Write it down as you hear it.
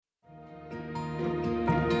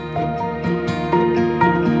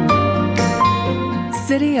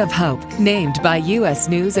City of Hope, named by U.S.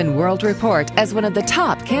 News and World Report as one of the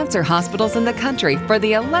top cancer hospitals in the country for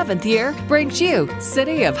the 11th year, brings you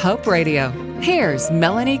City of Hope Radio. Here's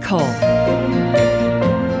Melanie Cole.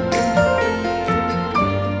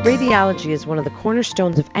 Radiology is one of the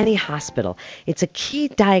cornerstones of any hospital. It's a key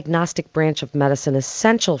diagnostic branch of medicine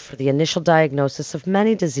essential for the initial diagnosis of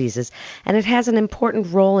many diseases, and it has an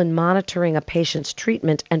important role in monitoring a patient's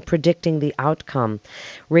treatment and predicting the outcome.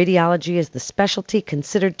 Radiology is the specialty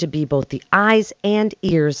considered to be both the eyes and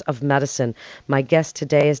ears of medicine. My guest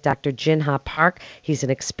today is Dr. Jinha Park. He's an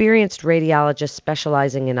experienced radiologist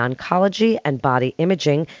specializing in oncology and body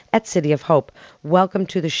imaging at City of Hope. Welcome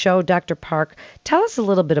to the show, Dr. Park. Tell us a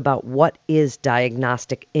little bit about what is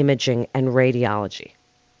diagnostic imaging and radiology.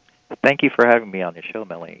 Thank you for having me on the show,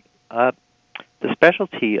 Melanie. The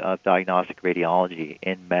specialty of diagnostic radiology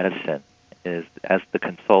in medicine is as the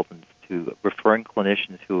consultants to referring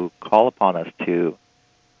clinicians who call upon us to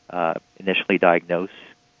initially diagnose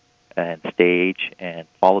and stage and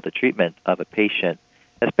follow the treatment of a patient,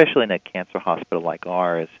 especially in a cancer hospital like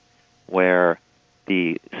ours, where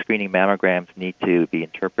the screening mammograms need to be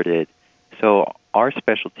interpreted. So our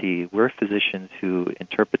specialty, we're physicians who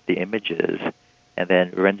interpret the images and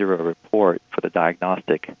then render a report for the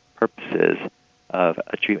diagnostic purposes of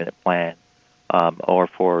a treatment plan, or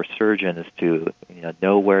for surgeons to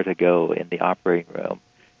know where to go in the operating room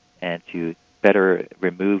and to better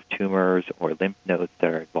remove tumors or lymph nodes that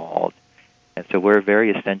are involved. And so we're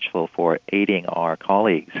very essential for aiding our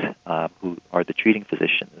colleagues who are the treating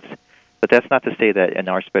physicians. But that's not to say that in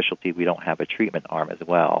our specialty we don't have a treatment arm as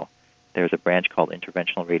well. There's a branch called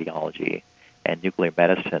interventional radiology and nuclear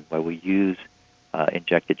medicine where we use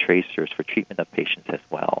injected tracers for treatment of patients as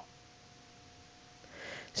well.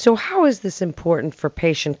 So how is this important for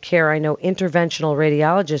patient care? I know interventional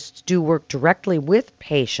radiologists do work directly with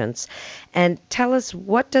patients. And tell us,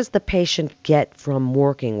 what does the patient get from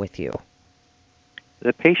working with you?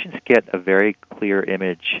 The patients get a very clear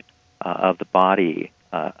image of the body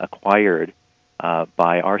acquired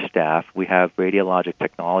by our staff. We have radiologic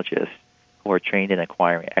technologists who are trained in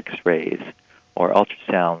acquiring X-rays, or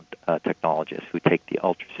ultrasound technologists who take the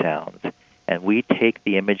ultrasounds. And we take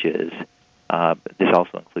the images. This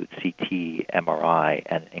also includes CT, MRI,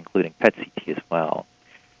 and including PET-CT as well.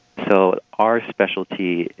 So our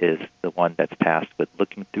specialty is the one that's tasked with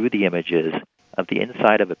looking through the images of the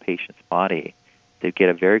inside of a patient's body to get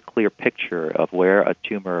a very clear picture of where a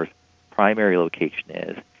tumor's primary location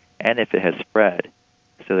is and if it has spread,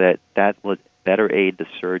 so that would better aid the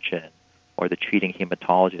surgeon or the treating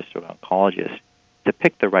hematologist or oncologist to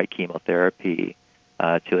pick the right chemotherapy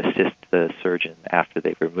to assist the surgeon after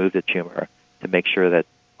they've removed the tumor to make sure that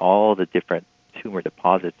all the different tumor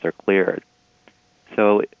deposits are cleared.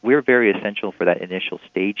 So we're very essential for that initial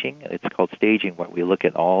staging. It's called staging, where we look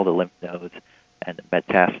at all the lymph nodes and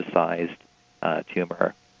metastasized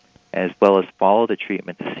tumor, as well as follow the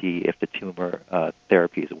treatment to see if the tumor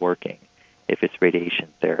therapy is working, if it's radiation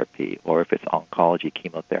therapy, or if it's oncology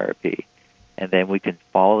chemotherapy. And then we can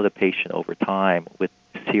follow the patient over time with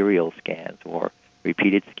serial scans or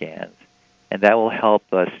repeated scans. And that will help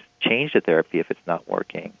us change the therapy if it's not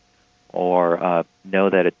working, or know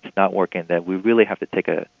that it's not working, that we really have to take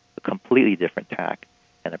a completely different tack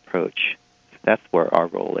and approach. That's where our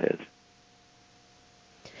role is.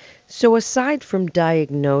 So aside from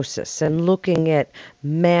diagnosis and looking at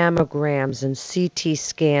mammograms and CT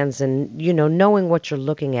scans and, knowing what you're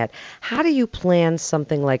looking at, how do you plan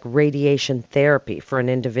something like radiation therapy for an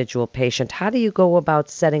individual patient? How do you go about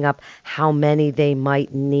setting up how many they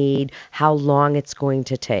might need, how long it's going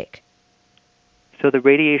to take? So the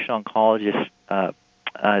radiation oncologists,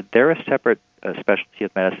 they're a separate specialty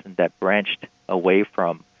of medicine that branched away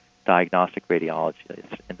from diagnostic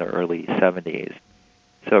radiologists in the early 70s.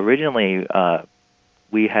 So originally,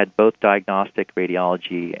 we had both diagnostic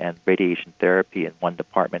radiology and radiation therapy in one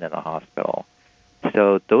department in the hospital.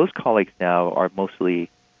 So those colleagues now are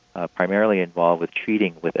mostly primarily involved with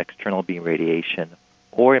treating with external beam radiation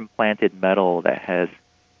or implanted metal that has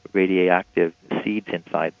radioactive seeds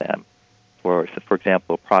inside them. For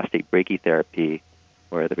example, prostate brachytherapy,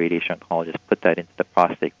 where the radiation oncologist put that into the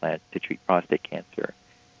prostate gland to treat prostate cancer.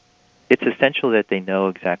 It's essential that they know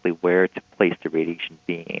exactly where to place the radiation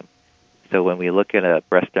beam. So when we look at a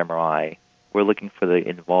breast MRI, we're looking for the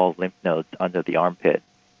involved lymph nodes under the armpit.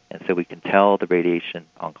 And so we can tell the radiation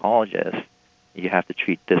oncologist, you have to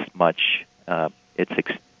treat this much.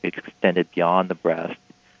 It's extended beyond the breast.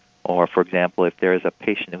 Or, for example, if there is a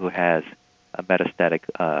patient who has a metastatic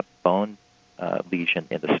bone lesion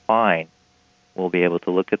in the spine, we'll be able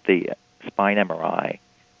to look at the spine MRI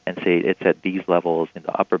and say it's at these levels in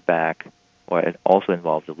the upper back or it also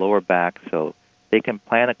involves the lower back, so they can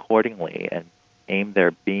plan accordingly and aim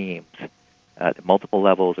their beams at multiple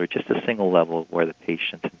levels or just a single level where the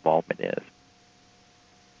patient's involvement is.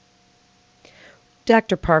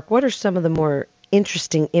 Dr. Park, what are some of the more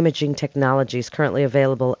interesting imaging technologies currently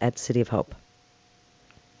available at City of Hope?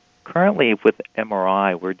 Currently, with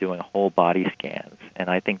MRI, we're doing whole body scans, and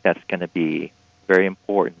I think that's going to be very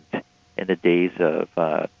important in the days of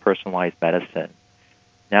personalized medicine.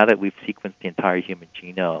 Now that we've sequenced the entire human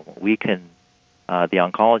genome, we can, the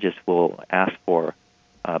oncologist will ask for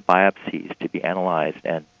biopsies to be analyzed,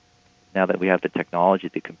 and now that we have the technology,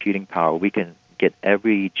 the computing power, we can get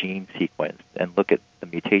every gene sequence and look at the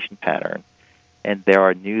mutation pattern. And there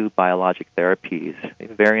are new biologic therapies,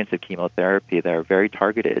 variants of chemotherapy that are very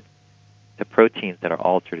targeted to proteins that are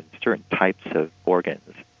altered in certain types of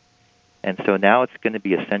organs. And so now it's going to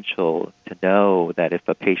be essential to know that if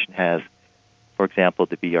a patient has, for example,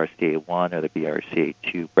 the BRCA1 or the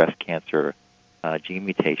BRCA2 breast cancer gene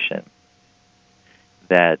mutation,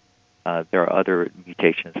 that there are other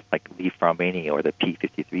mutations like Li-Fraumeni or the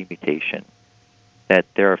P53 mutation, that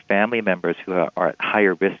there are family members who are at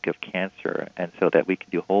higher risk of cancer, and so that we can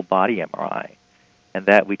do whole body MRI, and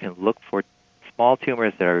that we can look for small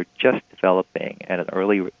tumors that are just developing at an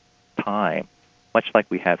early time, much like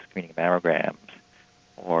we have screening mammograms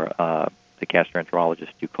or the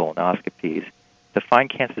gastroenterologists do colonoscopies, to find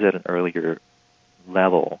cancers at an earlier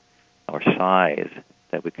level or size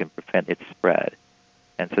that we can prevent its spread.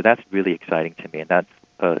 And so that's really exciting to me, and that's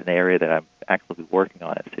an area that I'm actively working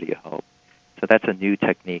on at City of Hope. So that's a new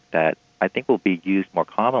technique that I think will be used more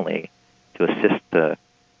commonly to assist the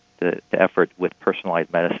effort with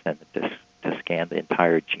personalized medicine to scan the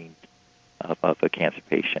entire gene of a cancer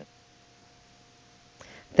patient.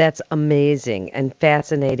 That's amazing and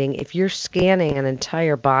fascinating. If you're scanning an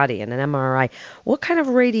entire body in an MRI, what kind of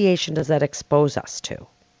radiation does that expose us to?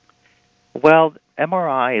 Well,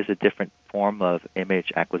 MRI is a different form of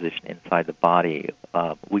image acquisition inside the body.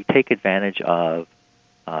 We take advantage of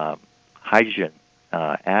hydrogen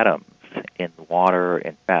atoms in water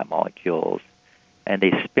and fat molecules, and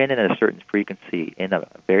they spin in a certain frequency in a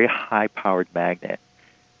very high-powered magnet.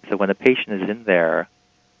 So when the patient is in there,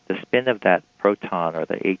 the spin of that proton or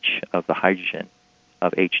the H of the hydrogen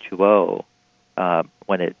of H2O,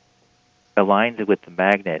 when it aligns it with the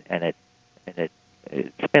magnet and it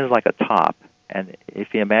spins like a top. And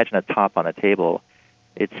if you imagine a top on a table,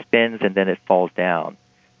 it spins and then it falls down.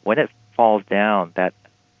 When it falls down, that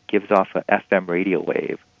gives off a FM radio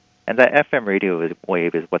wave. And that FM radio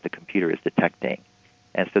wave is what the computer is detecting.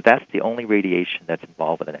 And so that's the only radiation that's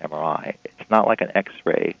involved with an MRI. It's not like an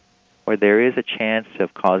X-ray, where there is a chance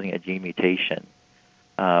of causing a gene mutation.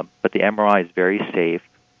 But the MRI is very safe,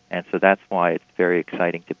 and so that's why it's very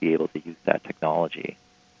exciting to be able to use that technology.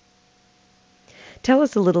 Tell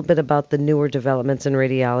us a little bit about the newer developments in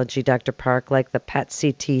radiology, Dr. Park, like the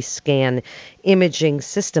PET-CT scan imaging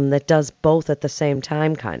system that does both at the same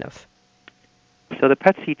time, kind of. So the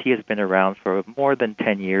PET-CT has been around for more than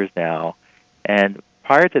 10 years now, and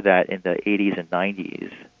prior to that, in the 80s and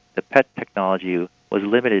 90s, the PET technology was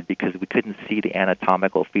limited because we couldn't see the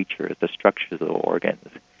anatomical features, the structures of the organs.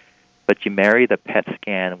 But you marry the PET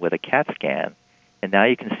scan with a CAT scan, and now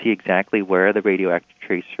you can see exactly where the radioactive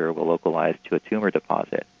tracer will localize to a tumor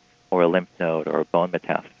deposit or a lymph node or a bone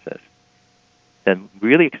metastasis. The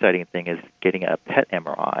really exciting thing is getting a PET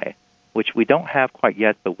MRI, which we don't have quite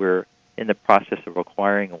yet, but we're in the process of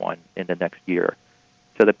acquiring one in the next year.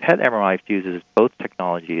 So the PET MRI fuses both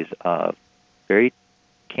technologies of very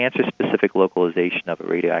cancer-specific localization of a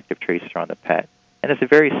radioactive tracer on the PET, and it's a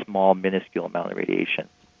very small, minuscule amount of radiation.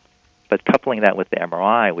 But coupling that with the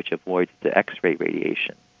MRI, which avoids the X-ray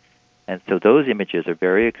radiation. And so those images are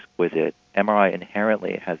very exquisite. MRI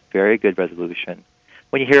inherently has very good resolution.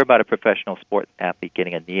 When you hear about a professional sports athlete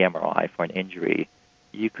getting a knee MRI for an injury,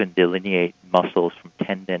 you can delineate muscles from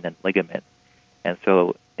tendon and ligament. And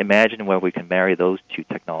so imagine where we can marry those two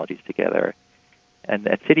technologies together. And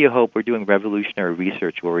at City of Hope, we're doing revolutionary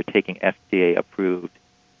research where we're taking FDA-approved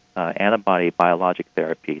antibody biologic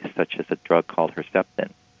therapies, such as a drug called Herceptin,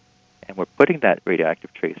 and we're putting that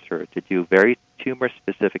radioactive tracer to do very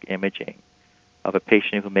tumor-specific imaging of a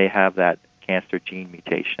patient who may have that cancer gene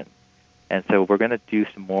mutation. And so we're going to do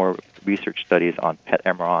some more research studies on PET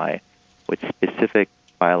MRI with specific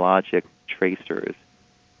biologic tracers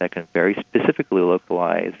that can very specifically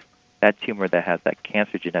localize that tumor that has that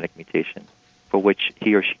cancer genetic mutation for which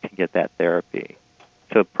he or she can get that therapy.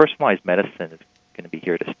 So personalized medicine is going to be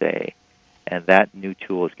here to stay, and that new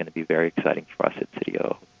tool is going to be very exciting for us at City of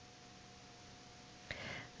Hope.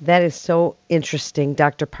 That is so interesting,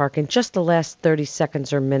 Dr. Park. In just the last 30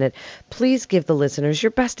 seconds or minute, please give the listeners your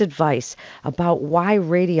best advice about why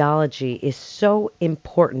radiology is so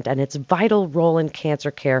important and its vital role in cancer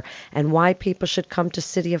care, and why people should come to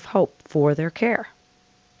City of Hope for their care.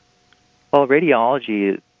 Well,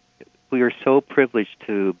 radiology, we are so privileged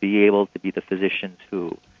to be able to be the physicians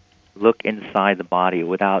who look inside the body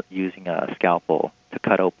without using a scalpel to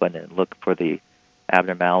cut open and look for the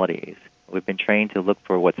abnormalities. We've been trained to look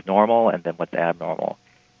for what's normal and then what's abnormal,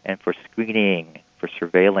 and for screening, for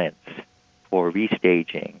surveillance, for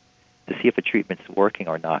restaging, to see if a treatment's working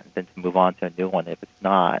or not, and then to move on to a new one if it's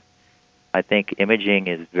not. I think imaging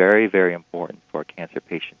is very, very important for cancer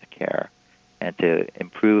patients' care, and to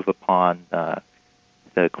improve upon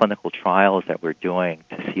the clinical trials that we're doing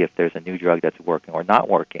to see if there's a new drug that's working or not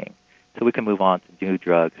working, so we can move on to new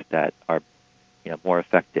drugs that are, more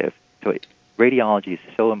effective. So radiology is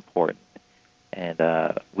so important.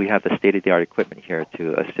 And we have the state-of-the-art equipment here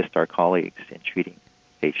to assist our colleagues in treating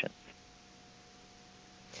patients.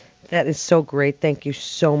 That is so great. Thank you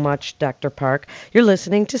so much, Dr. Park. You're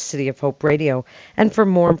listening to City of Hope Radio. And for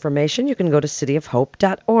more information, you can go to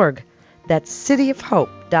cityofhope.org. That's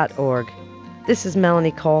cityofhope.org. This is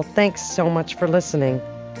Melanie Cole. Thanks so much for listening.